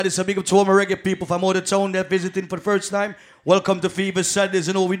This is a big up to all my reggae people from out of town that visiting for the first time. Welcome to Fever Saturdays,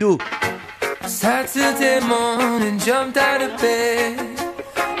 you know what we do. Saturday morning, jumped out of bed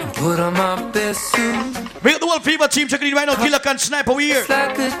and put on my best suit. Bring up the whole Fever team, checking in right now. Killer can sniper, we here.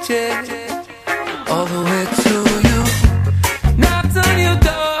 Like a jet, all the way to you. Knocked on your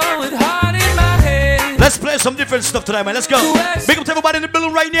door with heart in my head. Let's play some different stuff tonight, man. Let's go. Big up to everybody in the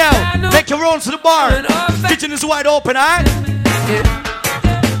building right now. Make your rounds to the bar. Kitchen is wide open, alright? Yeah.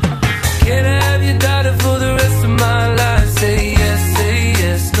 Can I have your daughter for the rest of my life? Say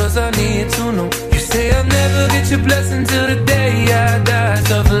yes, cause I need to know. You say I'll never get your blessing till the day I die.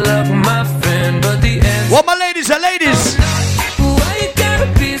 Tough love with my friend, but the answer. What my ladies and ladies? Why you gotta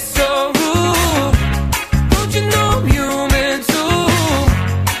be so rude? Don't you know I'm human too?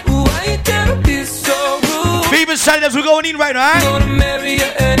 Why you gotta be so rude? Fever Saturdays, we're going in right now, alright? I'm gonna marry you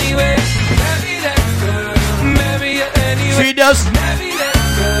anyway. Marry that girl. Marry you anyway. She does. Marry that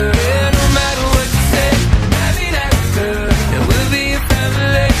girl.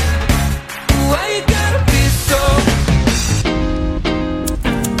 Why you gotta be so?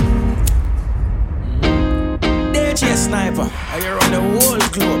 DJ Sniper, I hear on the whole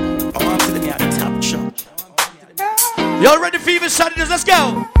club. I want to be at the top shop. Y'all ready, Fever Saturdays? Let's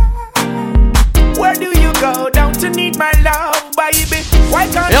go. Where do you go? Down to need my love, baby. Why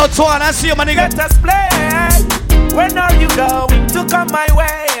can't Yo, Tuan, I see you, my nigga. let us play? When are you going to come my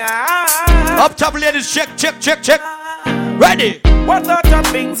way? Up top, ladies, check. Ready? What sort of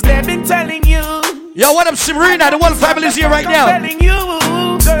things they've been telling you? Yo, what up, Sabrina? The whole family's here right now. I'm telling you,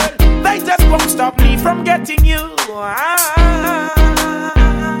 girl, they just won't stop me from getting you.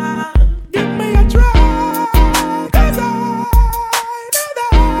 Give me a try, 'cause I know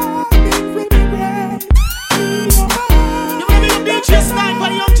that things will be great. You wanna be a DJ Sniper,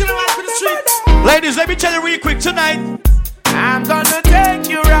 young general for the street. Ladies, let me tell you real quick tonight. I'm gonna take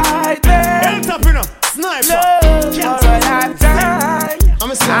you right there. Entrepreneur, Sniper. Love for a lifetime.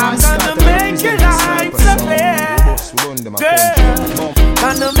 I'm gonna make your life so clear. Girl,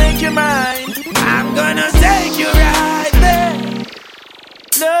 gonna make you mine. I'm gonna take you right there.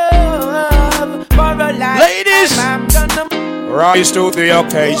 Love for a lifetime. Ladies, I'm gonna rise to the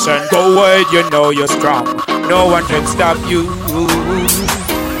occasion. Go ahead, you know you're strong. No one can stop you.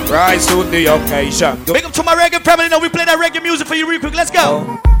 Rise to the occasion. big up to my reggae family. Now we play that reggae music for you real quick. Let's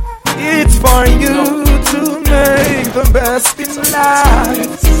go. It's for you to make the best in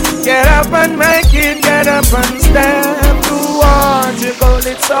life. Get up and make it, get up and step towards your goal.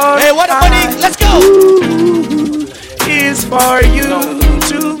 It's all Hey, what up, buddy? Let's go. It's for you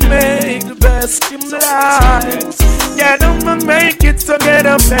to make the best in life. Get up and make it, so get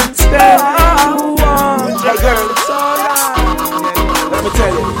up and step towards your goal. It's all right. Let me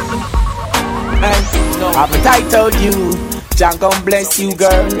tell you. I've entitled you. Jah gon' bless you,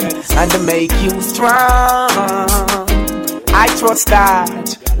 girl, and to make you strong. I trust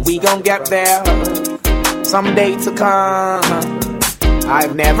that we gon' get there someday to come.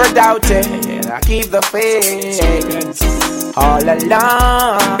 I've never doubted. I keep the faith all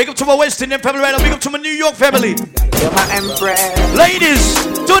along. Big up to my West Indian family right now. Big up to my New York family. You're my empress. Ladies,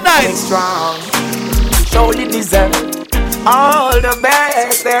 tonight. Strong. Surely deserve all the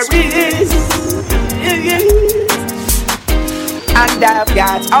best there is. And I've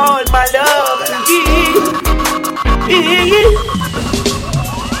got all my love to give.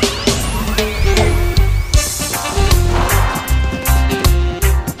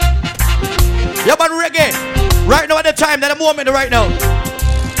 Yeah, man, reggae. Right now at the time, that moment right now.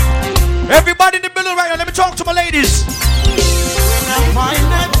 Everybody in the building right now, let me talk to my ladies. When I find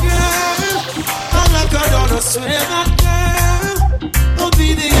that girl, I like her, don't swear that girl will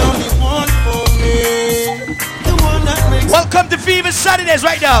be the only one for me. The one that makes Welcome to Fever Saturdays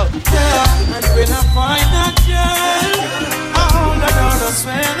right now. yeah. And when I find that girl, I hold her, don't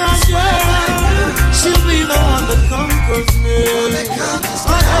swear that girl. She'll be the one that conquers me.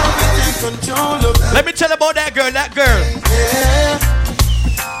 I have it in control of me. Let me tell you about that girl, Yeah.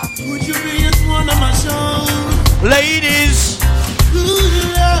 Would you be at one of my shows? Ladies.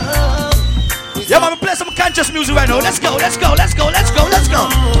 Good love. Yeah, man, play some conscious music right now. Let's go.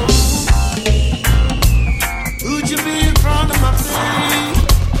 Would you be in front of my face?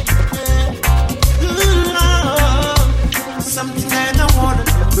 Good love. Something that I wanna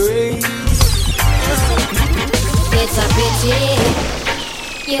embrace. It's a pity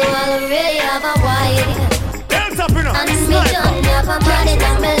you already have a wife. And me don't have a man in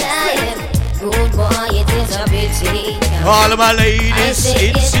my life. Good boy, it is a pity. All of my ladies, I say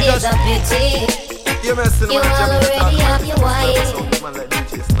it is a pity. You already have your wife.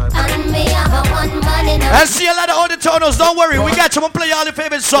 And me I see a lot of other toners, don't worry, we got you, we'll play all your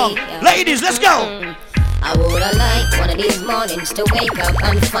favorite song. Ladies, let's go. I would have liked one of these mornings to wake up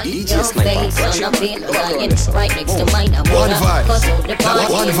and find your face on a pillow lying right next to mine. I would have cut out the party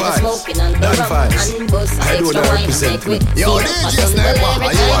and smoking and the rum and bust extra wine and make with yo, every time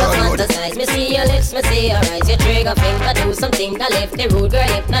I fantasize. Me see your lips, me see your eyes, your trigger finger do something that left the rude girl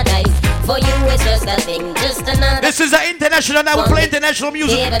hypnotized. For you it's just a thing, just another. This is an international, now we play international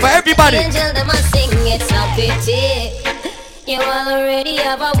music for everybody. Angel them a sing, it's a pity you already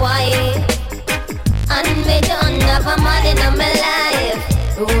have a wife. And me done have a man in my life.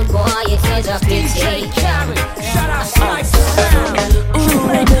 Rude boy, it is a pity. Ooh,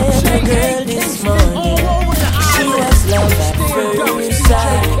 I met a girl this morning. She was love at first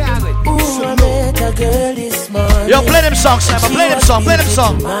sight. Ooh, I met a girl this morning. Yo, play them songs, Sniper. Play them song, play them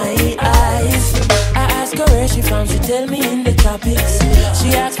song. My eyes. I ask her where she from. She tell me in the tropics.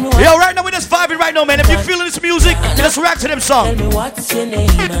 She asked me what. Yo, right now we're just vibing right now, man. If you're feeling this music, let's react to them songs. Tell me what's your name,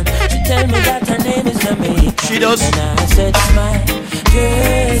 man. She tell me that her name is Jamaica. She does. And I said smile,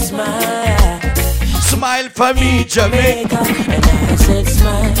 girl smile. Smile for me, Jamaica. And I said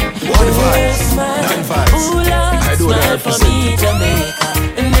smile, girl smile. Ooh, Lord, smile for me, Jamaica.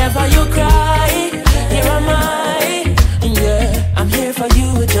 And never you cry, here am I. Yeah, I'm here for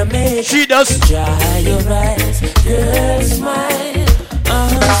you, Jamaica. She does. Dry your eyes, girl smile.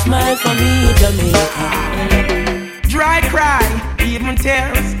 Smile for me, Jamaica. Dry cry, even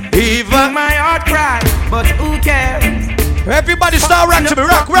tears. Even my heart cry, but who cares? Everybody start rock to me,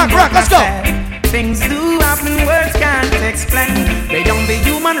 rock, let's go. Things do happen, words can't explain. They don't be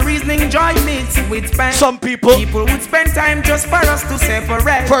human reasoning, joy mixed with pain. Some people would spend time just for us to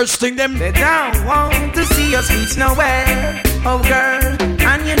separate. First thing them, they don't want to see us reach nowhere. Oh girl,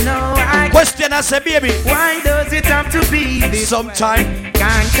 and you know I question, I say baby, why does it have to be this sometime way?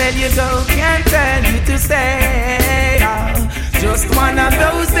 Can't tell you go, can't tell you to stay. Oh, just one of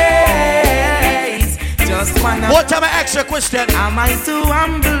those days. Just one of what time I ask you a question? Am I too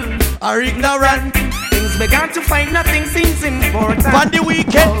humble or ignorant? Things began to find nothing seems important. On the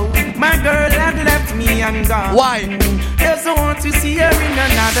weekend, oh, my girl had left me and gone. Why? Doesn't want to see her in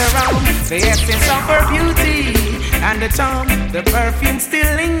another round. The essence of her beauty and the charm, the perfume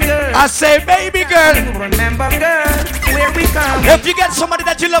still lingers. I say, baby girl, remember, girl, where we come. If you get somebody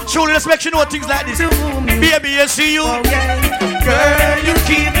that you love truly, let's make sure you know things like this. Baby, you see you. Oh, yeah. Girl, you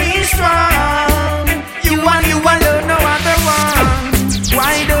keep me strong. You alone, no other one.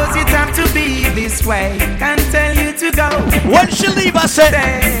 Why does it have to be this way? Can't tell you to go. When she leave, I said,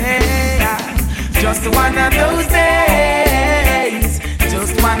 just one of those days.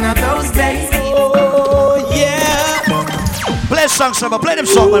 Just one of those days. Oh, yeah. Play songs, Summer. Play them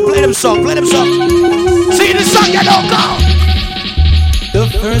song, man. Play them song. Play them song. See the song, you don't go. The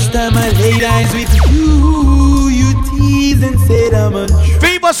first time I laid eyes with you, you teased and said I'm untrue.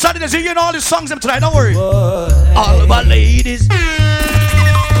 People suddenly see you know all the songs them tonight. Don't worry. All of my ladies.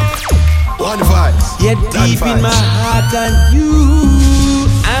 One voice. Yet deep vibes. In my heart and you,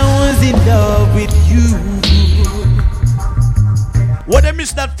 I was in love with you. What they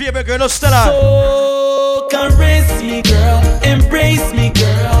miss that favorite girl, Stella? So caress me, girl, embrace me,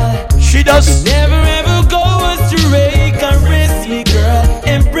 girl. She does. Never ever go astray. Caress me, girl,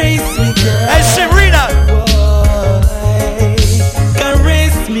 embrace me, girl. Hey, Serena. Boy,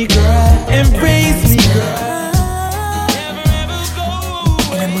 caress me, girl, embrace me, girl.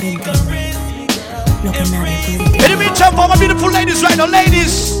 In the meantime, for my beautiful ladies right now,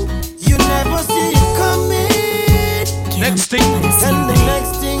 ladies. You never see it coming. Next thing. And the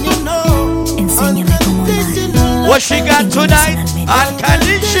next thing you know, unconditional. What she got tonight?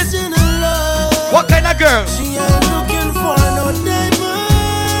 Unconditional. What kind of girl? She ain't looking for no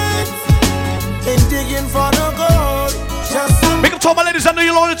diamond, ain't digging for no gold. Just make up to all my ladies, I know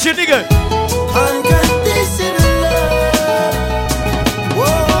you'll only cheer, nigga. Unconditional love.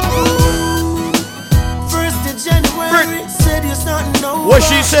 Whoa. 1st of January, said you're starting over. What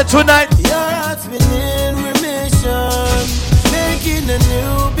she said tonight? Your heart's been in remission, making a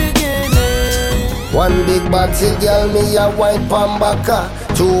new beginning. One big bottle, girl, me a white pambaka.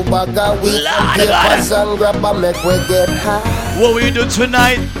 2 bag of weed and papers and grab a make we get high. What we do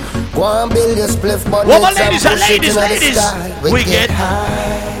tonight? Go and build your spliff bonnets what my and ladies push it in the sky. ladies. We get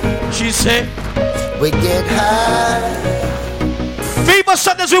high. She said, we get high. Fever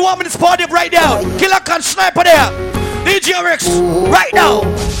Sundays, we want me this party up right now. Killer Can Sniper there. DJ Rex, right now.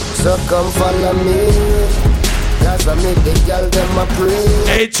 So come follow me. Cause I make the girl them a pray.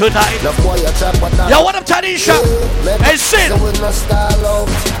 Hey, tonight. The boy a chop but yo, what up, Tanisha? Hey, Sid. So we no stall out.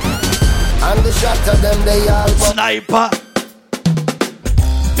 And the shot of them they all Sniper.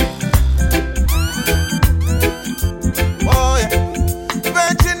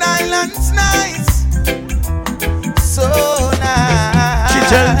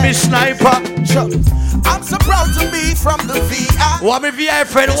 the sniper. I'm so proud to be from the VI. What my VI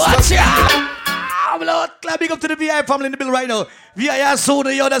friend? Watch ya. I'm not clapping up to the VI family in the bill right now. VI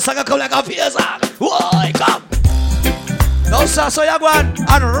soon, yo, the saga come like a fierce. Whoa, come. No, sir, so you go on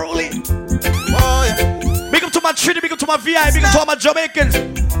unruly. Oh, yeah. Big up to my Trinity, big up to my VI, big up to all my Jamaicans.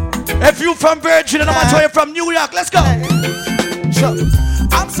 If you from Virgin and I'm going to you from New York, let's go.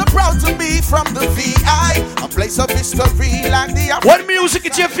 I'm so proud to be from the VI, a place of history like the African. What music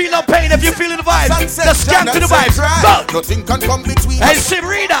if you feel no pain, if you feeling the vibes, just scan to the vibes. Go! Nothing can come between Hey, us.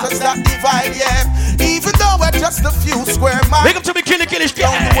 Sabrina! Just that divide, yeah. Even though we're just a few square miles. Big up to me, Killy.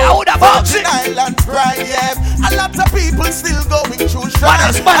 Out of island pride, yeah. A lot of people still going through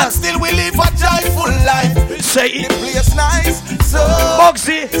strife, and still we live a joyful life. Say it. The place nice, so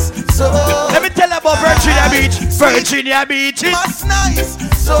Bugsy. So let me tell you about Virginia Beach. Virginia Beach. It's nice,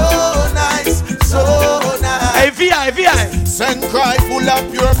 so nice, so nice. Hey, VI. Send cry full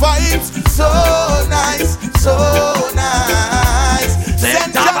of pure vibes. So nice, so nice.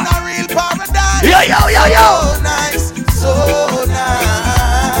 Send down a real paradise. Yo. So nice, so nice.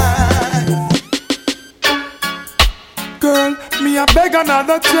 Girl, me a beg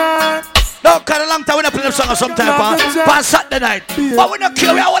another chance. No, kind of long time we not play them song sometime, past Saturday night. But we not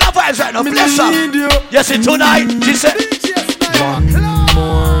care, we are all the vibes right now. Play song. Yes, it tonight. She said, one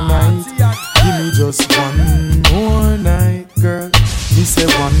more night. Give me just one more night, girl. Me say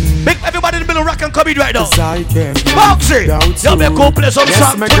one. Big everybody in the middle rock and comedy right now. Boxy, y'all make go play some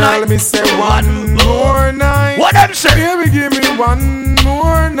song tonight. Girl, me say one more night. What them say? Baby, give me one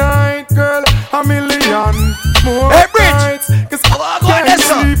more night, girl. A million more nights. Cause I can't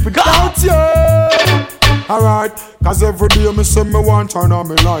sleep without you. Alright, cause every day me say me want turn on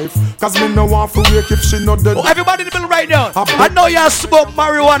me life. Cause me no want to wake if she not dead. Oh, everybody in the middle right now. I know y'all smoke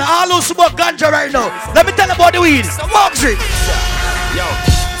marijuana. All who smoke ganja right now. Let me tell you about the weed. Boxy. Yo,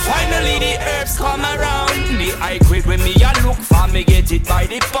 finally the herbs come around. The I quit when me a look for me get it by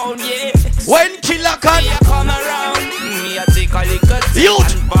the pound, yeah. When killer can come around, me a take a little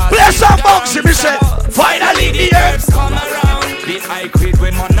youth, bless some Boxy, me say. Finally the herbs come around. The I quit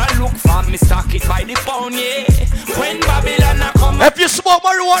when man a look for me stock it by the pound, yeah. When Babylon a come. If you smoke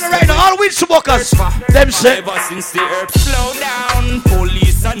marijuana right now, all weed smokers, them say. Ever since the herbs slow down,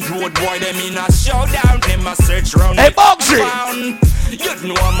 police and road boy them in a showdown. Them a search round. Hey Boxy. You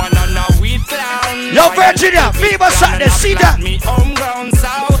know a man and a weed clown. Yo Virginia, Fever Saturday, see that? Me homegrown so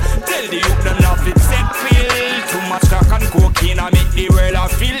tell the youth them love it set feel. Too much crack and cocaine I make the world I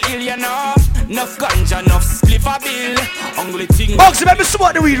feel ill, you know. Enough ganja, enough spliff a bill. Only thing Boxy, let me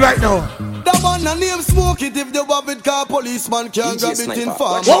smoke the weed right now. The man and name smoke it if the wabbit car policeman can't grab it in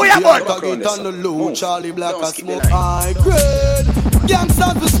farm. What we have on? It on the low, Charlie Black a smoke high grade.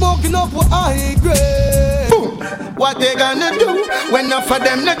 Gangsters be smoking up with high grade. What they gonna do when enough of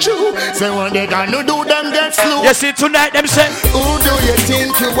them not true? Say what they gonna do, them get slew. You see tonight them say, who do you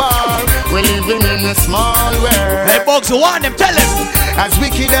think you are? We're living in a small world. Hey Boxy, want them, tell them. As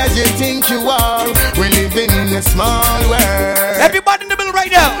wicked as you think you are, we're living in a small world. Everybody in the middle right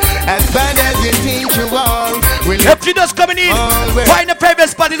now. As bad as you think you are, if you just coming in, find the favorite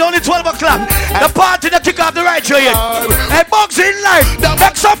spot. It's only 12 o'clock. The party that kick off the right show yet. Hey, Boxy in life.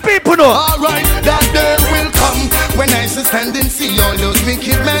 Make some people know. Alright, that day will come when I stand and see all those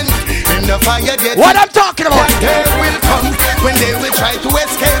wicked men in the fire. What I'm talking about? That day will come when they will try to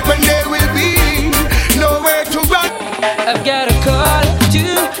escape and there will be nowhere to run. I've got a call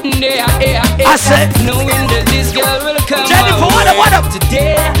today. I said, knowing that this girl will come. Jennifer, what up?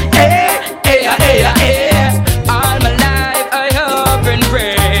 Today, all my life I hope and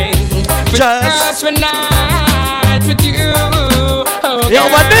pray. Just for night with you. Oh, yo,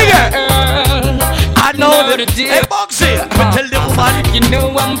 my nigga. I know that. Hey, Boxy, tell the woman. You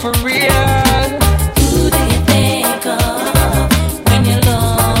know I'm for real. Who do you think of when you're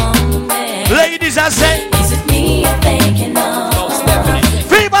lonely? Ladies, I say. Is it me you're thinking of?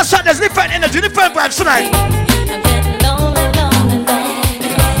 Fever Saturdays, different energy, different vibes tonight.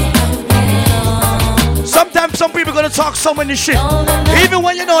 Sometimes some people gonna talk so many shit. Even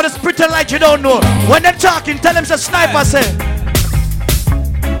when you know this, pretend like you don't know. When they're talking, tell them it's a sniper say.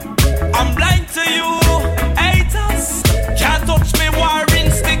 I'm blind to you, haters. Can't touch me, war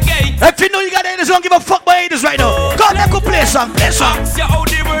instigate. If you know you got haters, don't give a fuck about haters right now. Come, let's go play some, play some. Ask you how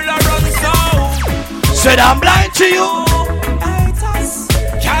the world runs so. Said I'm blind to you. Haters.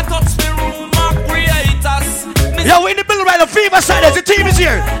 Can't touch me, rumor creators. Yo, we in the building right now, Fever Saturdays, the team is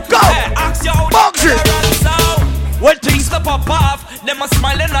here. Go! Boxy! When things to pop off, them a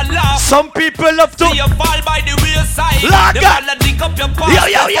smile and a laugh. Some people love to. See you fall by the wayside. Lord God! Dig up your past.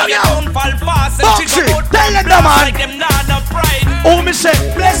 Yo! Don't fall fast. Boxy! Tell them that, man! Like them not no pride. Oh, me say,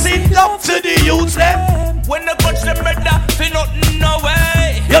 blessing up to the youths, them. When they touch them better, feel nothing, no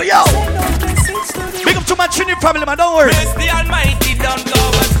way. Yo, yo. Big up to my Trini family, man, don't worry. Praise the Almighty, don't go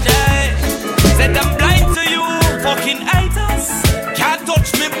astray. Said I'm blind to you, fucking haters. Can't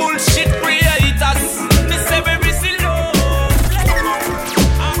touch me, bullshit creators. Me say very slow.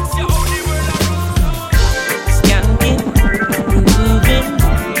 Ask your only word. Skanking, moving,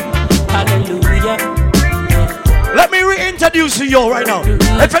 hallelujah. Let me reintroduce you right now.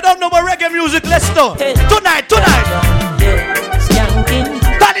 If you don't know about reggae music, let's go. Tonight.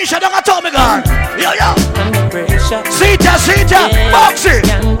 Tanisha, don't go tell me, girl. Yo. Sita, Boxy.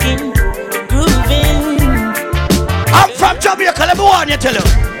 I'm from Jamaica, let me warn you, tell you.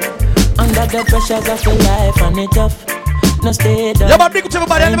 Under the pressures of the life and it tough. No stay down. Yeah, but big up to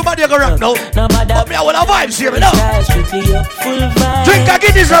everybody go rock now. But me, I want a vibes here, now. Drink a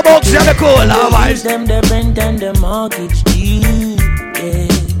Guinness, Boxy, and the cool, vibes. Them the rent and the mortgage due.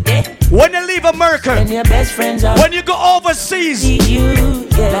 When you leave America, and your best friends are when you go overseas,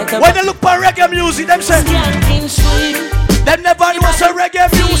 when they look for reggae music, them say, them never even say reggae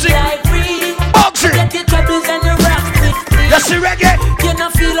music. Boxy, you see reggae? You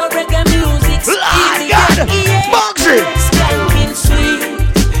not feel a reggae music. God, Boxy.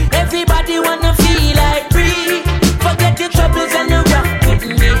 Everybody wanna feel like free. Forget your troubles and you rock with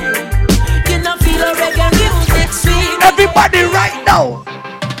me. You not feel a reggae music sweet. Everybody right now.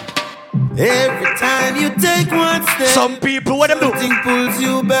 Every time you take one step, some people, what them do? Something pulls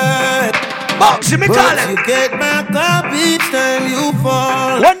you back. Boxy, me call it. You get back up each time you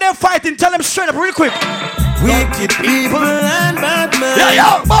fall. When they're fighting, tell them straight up real quick. Wicked people and bad men.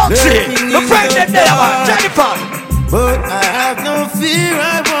 Yeah, Boxy. The friend that they are, Jennifer. But I have no fear,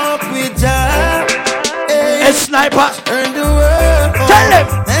 I walk with Jah. A sniper. Turn the world on. Tell them.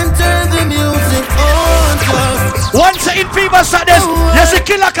 And turn the music on. Just once in fever sadness, yes, a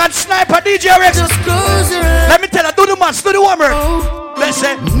killer can sniper DJ Rex. Just close your eyes. Let me tell you, do the mass, do the warmer. Let's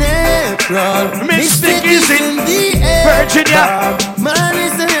say, natural mystic is in the air. Virginia. Man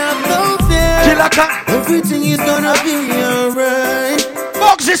is the have no fear. Killer can. Everything is gonna be alright.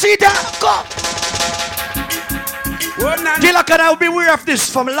 Boxy, see that? Come. Killer can, I will be aware of this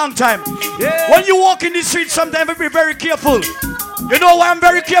from a long time. Yeah. When you walk in the street, sometimes be very careful. You know why I'm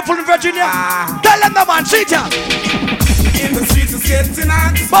very careful in Virginia? Tell them the man, see ya. In the streets it's getting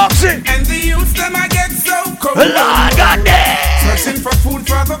hot. Boxing. And the youth them I get so cold. Lord God damn. Searching for food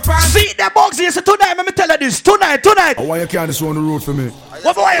for the past. See that Boxing, you say tonight, let me tell you this. Tonight. Oh, why you can't just run the road for me?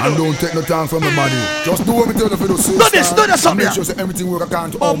 What do I do? And don't take no time from the body. Just do what me tell you for the do this something. Make sure say everything work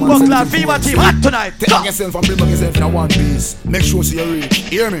account to all man. Buckler Fever Team hot tonight. Take yourself and bring yourself in a one piece. Make sure see you reach.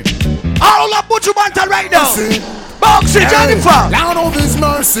 Hear me? All up put you banter right now. Boxing, Jennifer. Down of His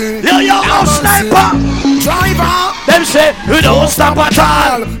mercy. Yo, sniper. Driver. Them say, you don't stop at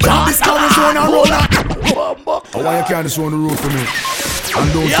all. This car is on a roller. Oh, why you can't just run the road for me?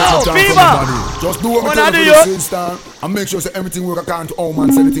 And don't take no time from the body. Just do what me tell you for the star. And make sure say everything work account to all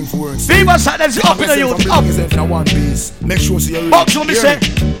man. Say anything for words. Fever sadness up in the youth. Up. In a one piece. Make sure see you reach. Box, what me say?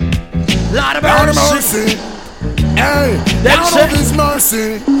 Lord of mercy. Hey, down of His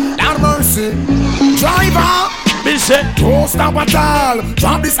mercy. Down of mercy. Driver. Me say, don't stop at all.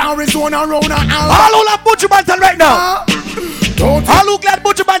 Drop this Arizona round and all who love Butcher Banton right now. Don't all who glad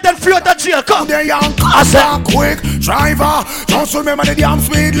Butcher Banton free out of jail. Come there, young. I said, quick driver. Just remember the damn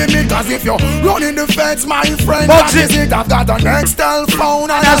speed limit. Cause if you're running the fence, my friend, that is it. I've got a next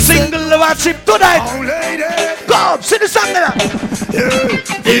telephone and a single chip tonight. Oh, lady. Come, see the song there. Yeah.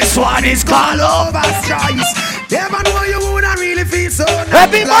 This one is called Overstrikes. Never know you woulda really feel so nice.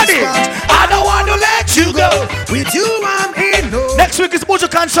 Everybody, I don't want to let you go. With you I'm in no. Next week is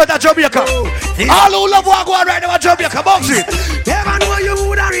Buju concert at Jamaica. All who love Wagwan right now at Jamaica, Boxy. Never know you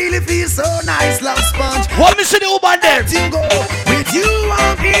woulda really feel so nice, love sponge. What me see the Uban there? With you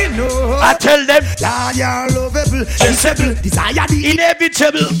I'm in no. I tell them, you're lovable, sensible, desire the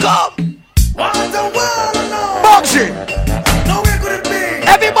inevitable. Come. What the world alone. Boxy. Nowhere could it be.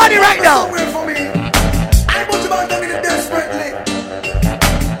 Everybody right now. For me.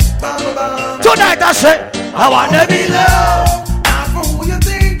 Tonight I say, I wanna be loved. Not for who you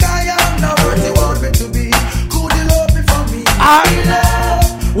think I am, not what you want me to be. Could you love me for me? I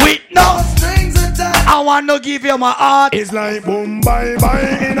with no strings attached. I wanna give you my heart. It's like boom bye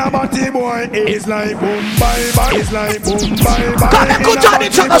bye in a body boy. It's like boom bye bye. It's like boom bye bye. Come and go Johnny,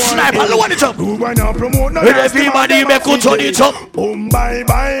 a sniper, load it up. Everybody make you turn it up. Bye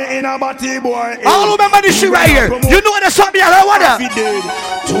bye in a body boy. All remember this shit right here. You know the song behind that one.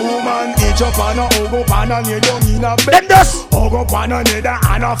 2 man each up and a ogo pan and you don't in a bed. Them does. Ogo pan and you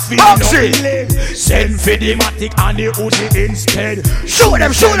and a feed no leg. Send for the matic and the Uzi instead. Shoot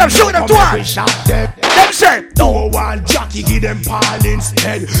them to one. Them say, no one jockey give them pal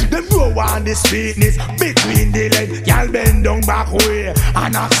instead. Them go on the sweetness between the leg. Y'all bend down back way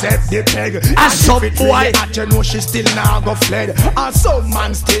and accept the peg. And some boy, you know she still now go fled. And some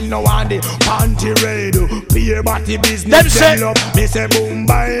man still no on the panty raid. Pay body business. Them say, me say boom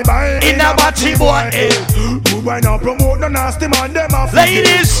bye bye in a body boy. Move by now promote no nasty man them off.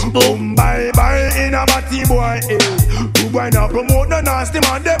 Ladies, boom bye bye in a body boy. Move by now promote no nasty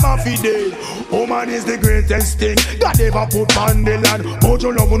man them off. Woman is the greatest thing God ever put on the land. But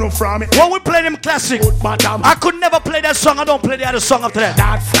you love no from it. When we play them classic, I could never play that song. I don't play the other song after that.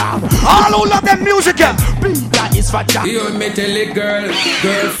 That flam. All who love them music, yeah. That is for Jack. You me tell it, girl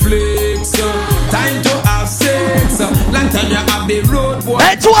flicks. Time to have sex. Long time you have the road boy.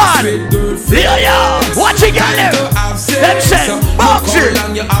 That's one. Yeah. Watch it, girl. Them say, box it.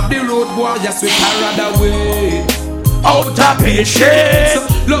 Long you have the road boy. Just with her rather way. Out of patience.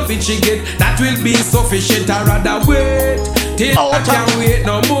 Love it she get, that will be sufficient. I rather wait till I can't wait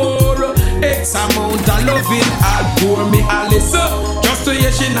no more. X amount of loving I'll pour me Alice just to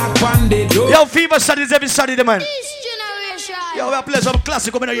hear she knock on the door. Yo, Fever Sundays every Saturday, man. This generation. Yo, we are playing some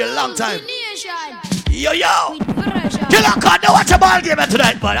classic coming here a long time. Yo. Killer can't watch a ball game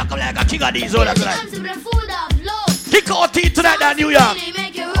tonight, but I come like a king of these all tonight. Kick out teeth tonight in New York.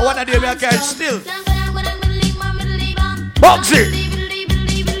 I want to do me a catch still. Boxy.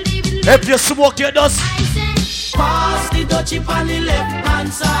 If you smoke your dust. Pass the dutchie on the left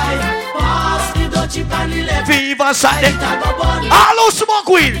hand side. Pass the dutchie on the left. Fever side. All who smoke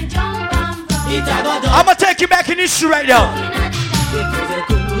weed. I'm gonna take you back in history right now. It was a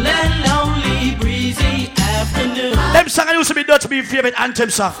cool and lonely, breezy afternoon. Them song used to be Dutch be favorite anthem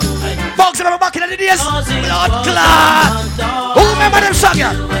song. Folks, remember back in the days? Blood clot. Who remember them song?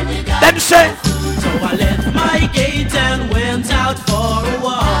 Them say. So I left my gate and went out for a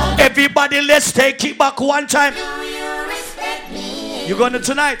walk. Everybody, let's take it back one time. You going to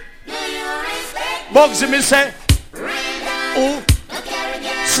tonight? Bugsy me say. Oh,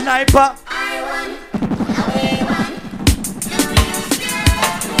 sniper.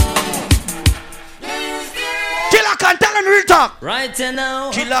 Killer can tell him real talk. Right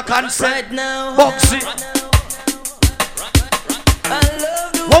now. Killer can say. Right now. Bugsy.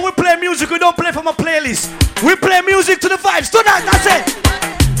 When we play music, we don't play from a playlist. We play music to the vibes tonight. That's it.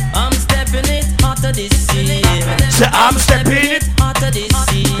 I'm stepping it hotter this year. Say I'm stepping it hotter this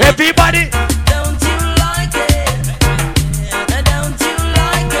year. Everybody. Don't you like it? Don't you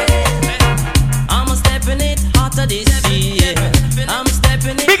like it? I'm stepping it hotter this year. I'm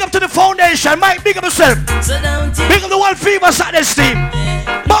stepping it. Big up to the foundation, Mike. Big up yourself. So don't you big up the one Fever Saturday team.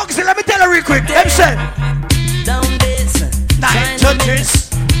 Bugsy, let me tell you real quick. Them say. Down this. 9 to this.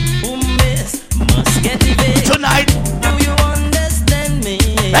 Must get it tonight. Do you understand me?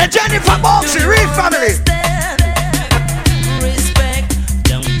 And Jennifer Bugsy, real family. Respect,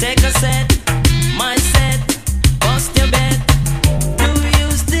 don't take a set. My set, bust your bet. Do you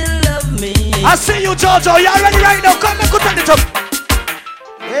still love me? I see you, Jojo. You ready right now? Come and turn it up.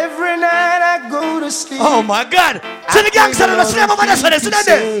 Every night I go to sleep. Oh my God. See the gangster in the slam of my son. See that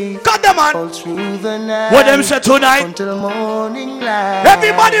there? Cut them on. What them say tonight? Until morning light.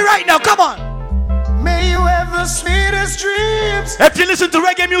 Everybody right now, come on. May you have the sweetest dreams. If you listen to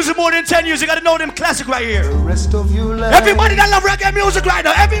reggae music more than 10 years, you gotta know them classic right here. The rest of your life. Everybody that love reggae music right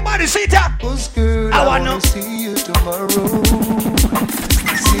now. Everybody, see that? I wanna see you tomorrow.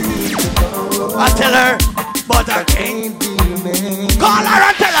 See you tomorrow. I tell her, but I can't be a man. Call her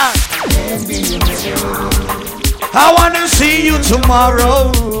and tell her. Can't be a man. I wanna see you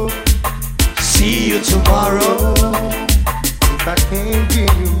tomorrow. See you tomorrow. If I can't be a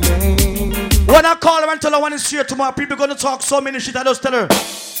man. When I call her and tell her I want to see her tomorrow, people gonna talk so many shit. I just tell her.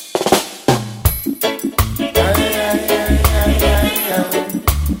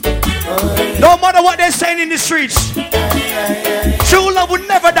 No matter what they're saying in the streets, true love would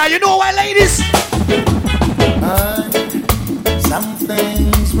never die. You know why, ladies? Some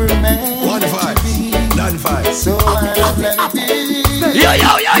things were meant 1-5. so I let it be. Yo.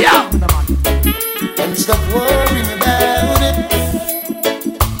 And stop worrying about it.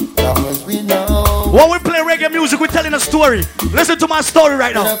 Long as we know. When we play reggae music, we're telling a story. Listen to my story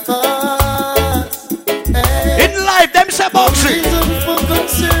right now. In life, them say Bugsy.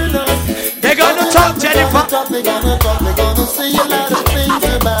 They're gonna talk, Jennifer. They're gonna say a lot of things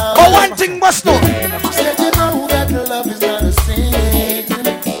about must know. Said you know that love is not a sin,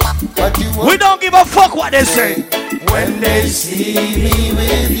 but you We don't give a fuck what they say. when they see me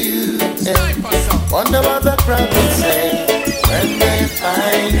with you. Wonder what the crowd will say when they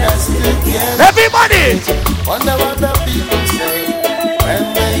find us together. Everybody! Wonder what the people say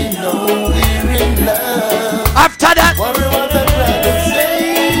when they know we're in love. After that, wonder what the crowd will say.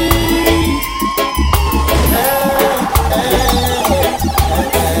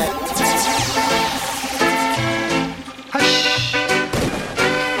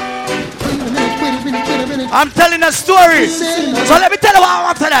 I'm telling a story. So let me tell you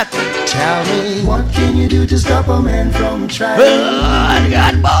what after that. Tell me, what can you do to stop a man from trying?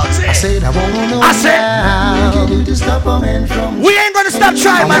 I said, I wanna know I said, now. What can you do to stop a man from we ain't gonna stop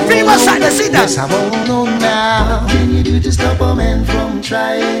trying, my fever side, see that. Yes, I wanna know now. What can you do to stop a man from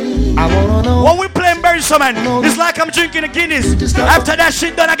trying? I wanna know. When we playing Berry man, it's like I'm drinking a Guinness. After that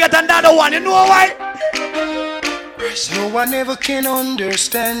shit done, I get another one. You know why? No one ever can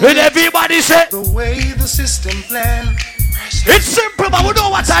understand. And everybody say the way the system plan. It's simple, but we know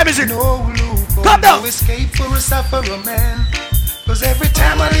what time is it. No loophole, come down. No escape for a sufferer man. Cause every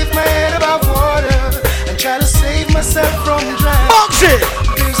time I lift my head above water and try to save myself from drowning, Bugsy.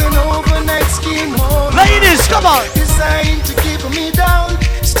 There's an overnight scheme on. Ladies, come on. Designed to keep me down.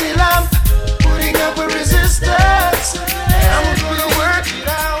 Still I'm putting up a resistance. I'm gonna work it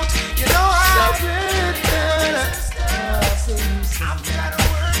out. You know how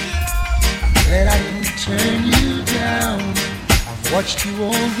that I didn't turn you down. I've watched you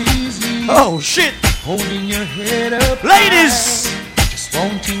all these years. Oh shit. Holding your head up. Ladies. High, just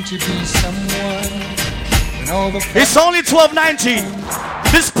wanting to be someone. And all the it's only 12:19.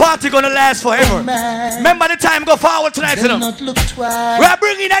 This party gonna last forever. Remember the time go forward tonight, you know. We're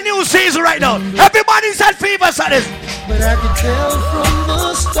bringing a new season right now. Everybody's at fever status. But I could tell from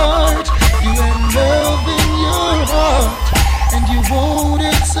the start you had love in your heart. And you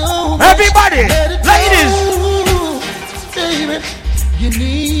wanted so much. Everybody, ladies, baby, you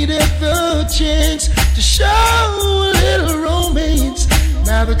needed the chance to show a little romance.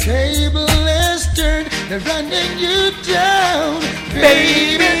 Now the table has turned, they're running you down,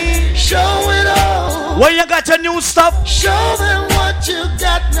 baby. Show it all. When you got your new stuff, show them what you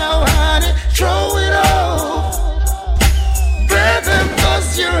got now, honey. Throw it off. Grab them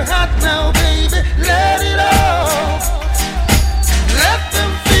 'cause you're hot now, baby. Let it off. Let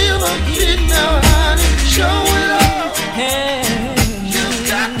them feel the heat now, honey. Show it all. Hey. You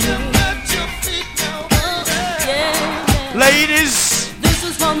got them at your feet now, baby. Yeah. Ladies. This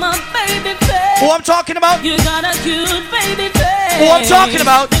is for my baby face. Who I'm talking about? You got a cute baby face. Who I'm talking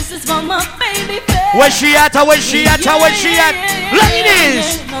about? This is for my baby face. Where she at? Where she at? Where she at?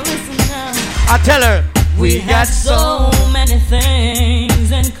 Ladies. Now listen now. I tell her. We got so many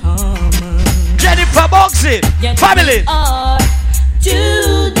things in common. Jennifer Bugsy. Family. We are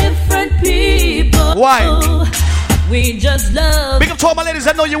two different people. Why? We just love. Big up to all my ladies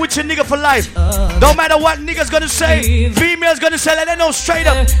that know you with your nigga for life. Don't matter what niggas gonna say, females gonna say, let them know straight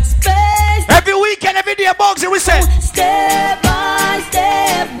up. Every weekend, every day, Bugsy, we say. Step by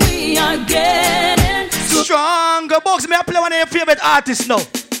step, we are getting stronger. Bugsy, may I play one of your favorite artists now? You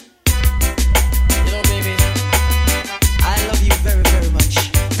know, baby, I love you very, very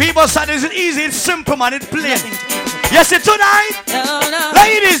much. People said it's easy, it's simple, man, it's plain. Yes, it's tonight. No.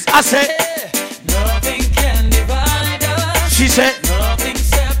 Ladies, I said. Nothing can divide us. She said. Nothing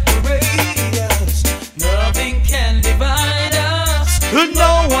separate us. Nothing can divide us.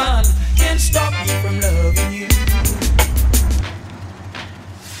 No one can stop me from loving you.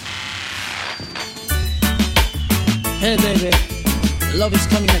 Hey, baby, love is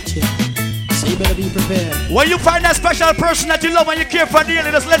coming at you. So you better be prepared. When you find that special person that you love and you care for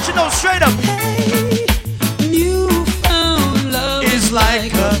dearly, just let you know straight up. Hey, you found love is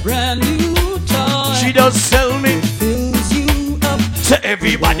like a brand new toy. She does sell me, fills you up to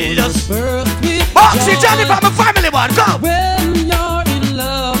everybody does. Boxy Johnny from a family one, go. When you're in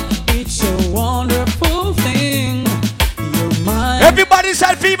love, it's a wonderful thing. Your mind. Everybody's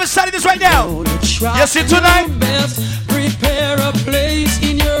at fever study this right now. Yes, it tonight. Prepare a place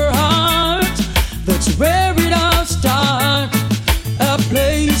in your heart. That's where it all starts. A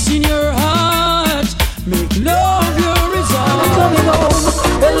place in your heart. Make love your result. Coming home.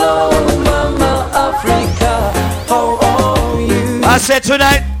 Hello, Mama Africa. How are you? I said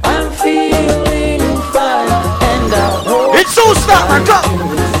tonight. I'm feeling fine, and I hope it's so stop and go.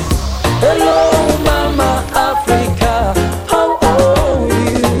 Hello, Mama Africa. How are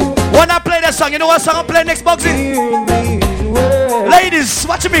you? When I play that song, you know what song I'm playing next, Bugsy? Ladies,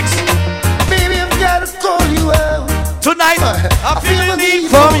 watch your mix. Baby, I've gotta call you out. Tonight, I feel the need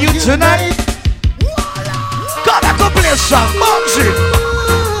from you tonight. this song, Bugsy.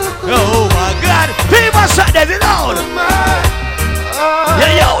 Oh my God, people shut that down.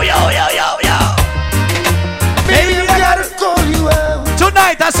 Yo. Baby, I gotta call you out.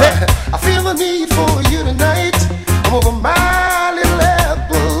 Tonight, I say, I feel the need for you tonight. I'm over my little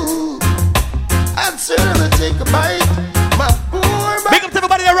apple. I'd certainly take a bite. My poor big up to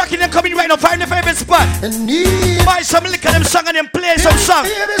everybody that rocking and coming right now. Find the favorite spot. Buy some liquor, them song and then play some song.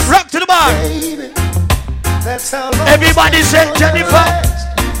 Rock to the bar. Baby, that's how long everybody say Jennifer.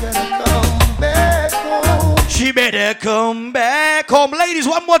 Back home. She better come back home. Ladies,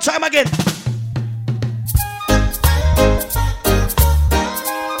 one more time again.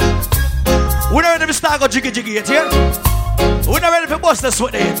 We're not ready to start go jiggy yet here. We're not ready to bust this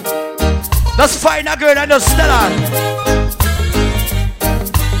with it. That's fine, a girl and just stand on.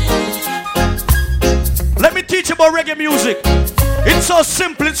 Let me teach you about reggae music. It's so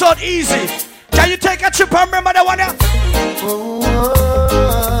simple, it's so easy. Can you take a trip and remember that one?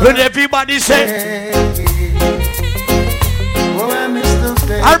 And everybody say,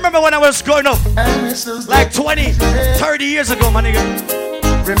 I remember when I was growing up, like 20, 30 years ago, my nigga.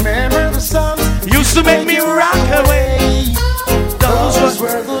 Remember the songs used to make me rock away. Those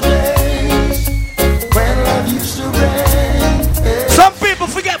were the days when love used to rain. Some people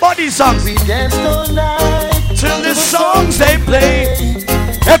forget about these songs. We danced all night till the songs they play.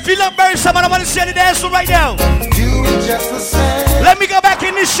 If you love Barry someone, I want to see the dance right now. Do it just the same. Let me go back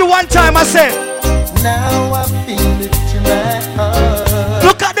in this shoe one time. I said, now I feel it in my heart.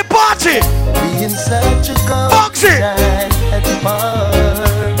 Look at the party. We in such a good Boxing. At the party.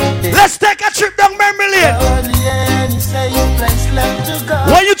 Let's take a trip down memory lane.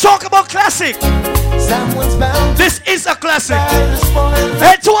 When you talk about classic, this is a classic.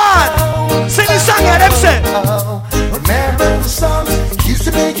 Edouard, sing the song at them say. Remember the songs used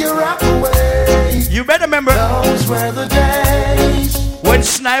to make you rock away. You better remember. Those were the days when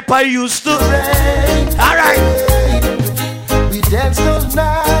Sniper used to rain. Alright. We danced all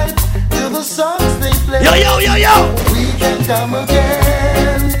night till the songs they play. Yo. We can come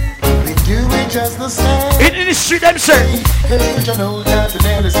again. Do it just the same. In the street, them say. Hey, you know that the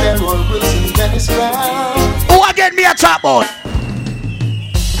name is Delroy Wilson, Dennis Brown. Oh, I get me a top on.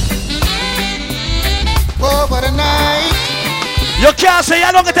 Oh, what a night. You can't say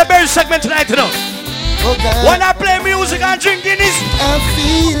I don't get a berry segment tonight, you know. Oh, God. When I play music and drink Guinness, I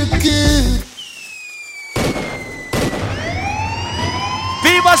feel good.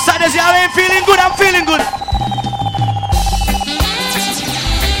 People say this, y'all ain't feeling good, I'm feeling good.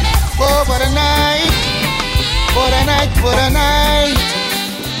 Oh, what a night. What a night, what a night.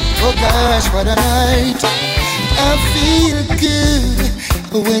 Oh gosh, what a night. I feel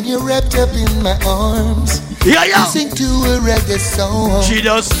good when you're wrapped up in my arms. Yeah. Sing to a reggae song. She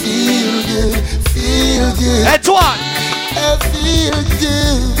does. Feel good, feel good. Edouard. I feel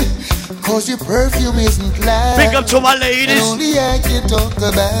good, cause your perfume isn't loud. Big up to my ladies. And only I can talk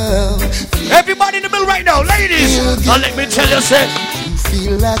about. Everybody in the middle right now, ladies. Now let me tell you, say.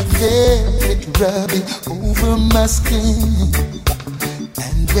 Feel like velvet rubbing over my skin.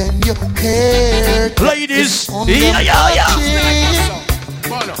 And when your hair ladies, on chin,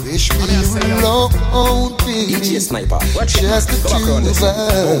 wish we were alone, baby. DJ Sniper, watch just the two of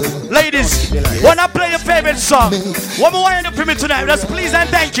us. Ladies, when I play your favorite song, one more wind up for me tonight. Just please and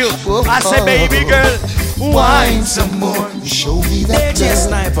thank you. I say, baby girl, wine some more. Show me that DJ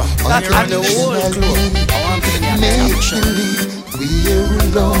Sniper, on the whole club. Make believe we're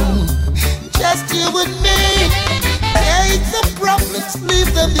alone, just you and me. Take the problems,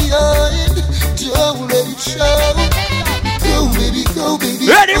 leave them behind. Don't let it show. Go baby, go baby.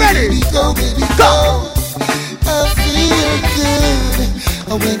 Ready. Go baby, go. I feel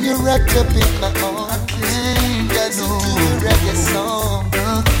good when you're wrapped up in my arms. Dancing to a reggae song.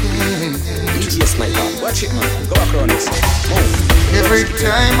 DJ Sniper, watch it man, go across this. Every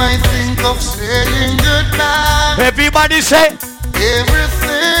time I think of saying goodbye, everybody say.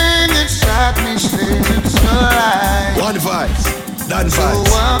 Everything inside me says it's a lie. One vibes, done vibes.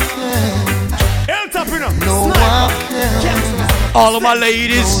 No one can. All of my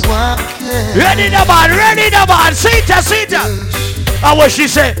ladies. No one can. Ready the man. Sita. And what she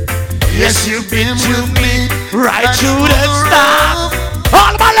said? Yes, you've been with me right to the start.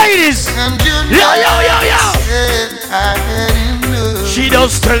 All of my ladies. Yo. She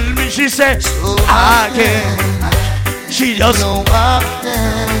just tell me, she said, I can. She just no I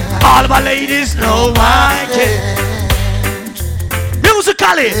can. All of my ladies know I can.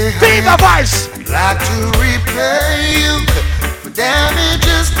 Musically, fever voice. Like to repay you for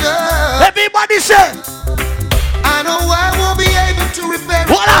damages done. Everybody say. I know I won't be able to repay.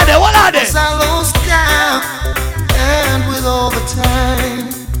 What are they? I lost count.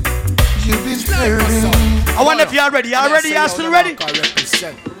 if you're ready. Y'all ready? Y'all still ready? Now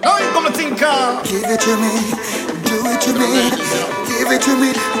you come to think. Give it to me, do it to me, give it to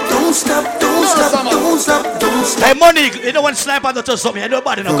me. Don't stop, don't stop, don't stop, don't stop. Hey, Monique, you don't want to snipe on the touch something.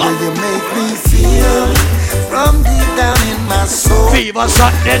 Nobody no The come. way you make me feel from deep down in my soul. Fever,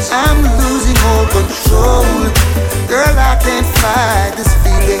 sadness. I'm losing all control. Girl, I can't fight this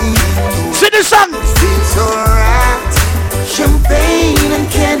feeling. Sing the song. It feels so right. Champagne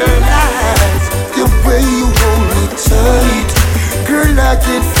and candlelight. The way you hold me tight. Girl, I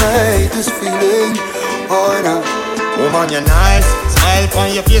can't fight this feeling. Oh, no. Woman, you're nice. Smile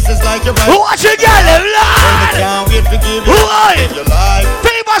on your face is like you're right. Watch it, girl. I can't wait to give you your life.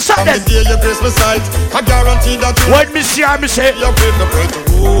 Fever, sadness. From the day your Christmas night, I guarantee that you. When me see her, me say, you're break the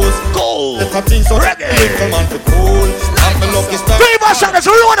rules. Go. Let her think so. Little man for cool. I'm the lucky star. Fever, sadness.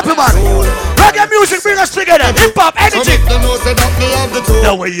 Who you want to be, man? Reggae music bring us together. Hip hop, anything.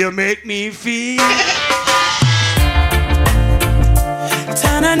 The way you make me feel.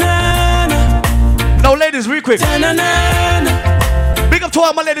 Now, ladies, real quick. Big up to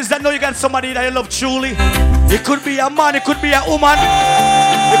all my ladies that know you got somebody that you love truly. It could be a man, it could be a woman,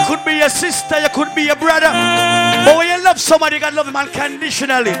 it could be your sister, it could be your brother. But when you love somebody, you gotta love them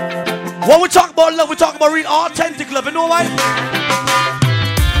unconditionally. When we talk about love, we talk about real authentic love. You know why?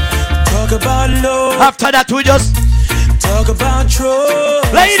 Talk about love. After that, we just talk about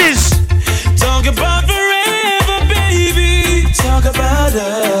trust. Ladies, talk about forever, baby. Talk about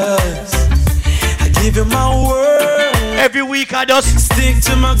us. I give you my word. Every week I just stick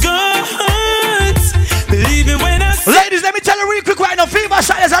to my guns. Believe it when I say. Ladies, let me tell you real quick right now. Fever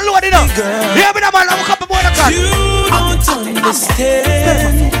shot is a load enough. Hear me now, man. I'm a couple more than you don't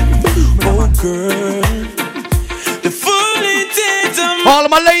understand. Oh, girl. The full intent of all of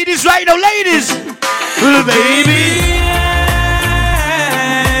my ladies right now, ladies. Baby,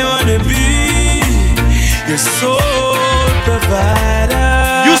 I wanna be your soul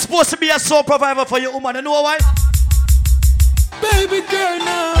provider. You supposed to be a soul provider for your woman. You know why? Baby girl,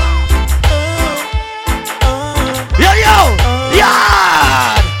 now. Yo,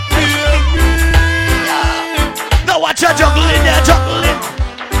 yeah. Now watch your juggling there, juggling.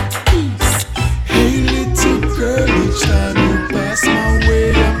 Hey, little girl, each time you pass my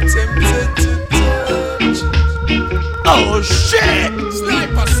way, I'm tempted to touch. Oh shit!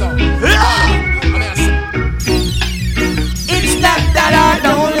 Sniper song. Yeah. It's not that I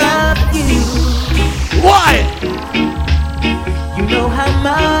don't love you. Why? You know how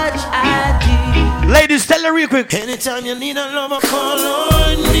much I do. Ladies, tell her real quick. Anytime you need a lover, call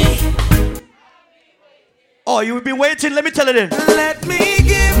on me. Oh, you've been waiting. Let me tell you then. Let me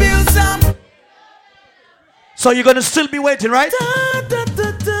give you some. So you're gonna still be waiting, right?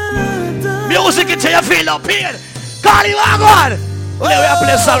 Music until you feel up here. Call you on. Let me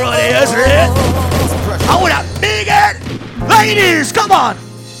play song on here. I want a big head. Ladies, come on.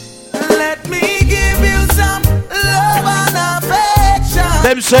 Let me give you some love and affection.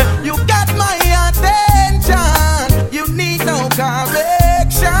 Them say you got my attention. You need no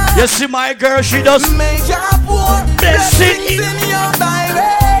correction. You see my girl, she does major poor blessings in your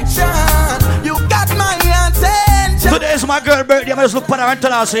direction. You got my attention. Today is my girl birthday. I must look for her and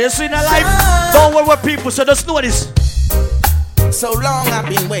tell her, say, you see in her life, don't worry what people say, just know this. So long I've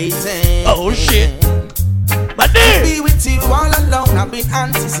been waiting. Oh shit. But to be with you all alone, I've been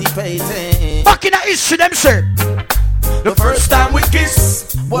anticipating. Back in the history, them say the first time we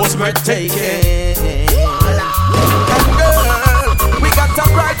kissed was breathtaking. And girl, we got a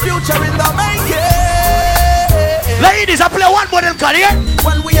bright future in the making. Ladies, I play one more than career.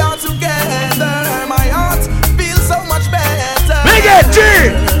 When we are together, my heart feels so much better. Big G.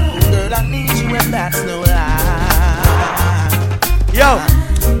 Girl, I need you and that's no lie. Yo.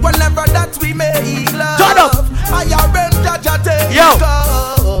 Whenever that we make love, turn up. I arrange Jaja take yo.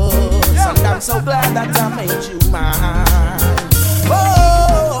 And I'm so glad that I made you mine.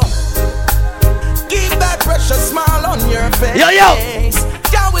 Oh, keep that precious smile on your face. Yo, yo.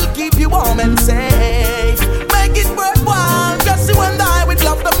 God will keep you warm and safe. Make it worthwhile. Just you and I with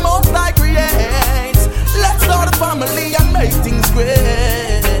love the most I create. Let's start a family and make things great.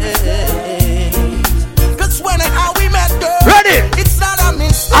 Cause when and how we met, girl, ready? It's not a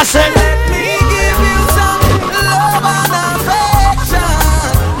mistake. I said, let me give you some love and affection.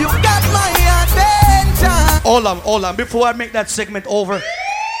 You got my attention. Hold on. Before I make that segment over,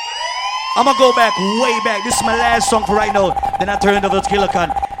 I'm gonna go back, way back. This is my last song for right now. Then I turn it over to Killer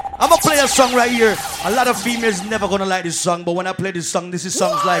Khan. I'm gonna play a song right here. A lot of females never gonna like this song, but when I play this song, this is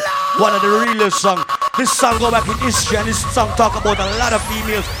songs like one of the realest songs. This song go back in history, and this song talk about a lot of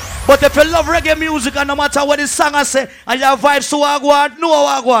females. But if you love reggae music, and no matter what this song I say, and your vibes to Wagwan, know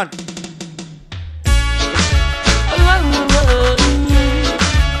Wagwan.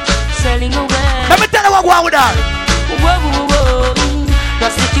 What go on with that?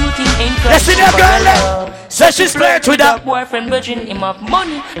 Prostituting ain't listen here, girl. Says she's flirt with her boyfriend, virgin him have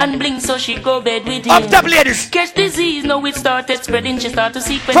money and bling, so she go bed with him. Up top, ladies. Catch disease, now it started spreading. She start to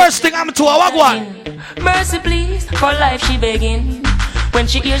seek. First thing I'm to a wagwan. Mercy, please, for life she begging. When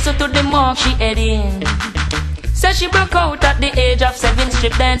she hears her to the mark, she heading. Says she broke out at the age of 7,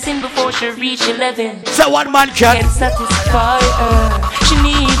 strip dancing before she reached 11. So one man can satisfy her. She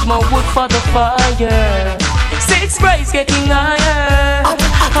needs more wood for the fire. Sex price getting higher.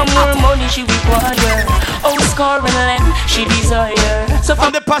 And more money she require. Oh, score and land she desire. So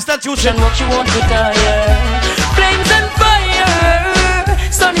from the prostitution, what she want retire. Flames and fire.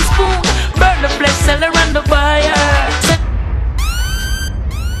 Sunny spoon, burn the flesh, sell her and the buyer.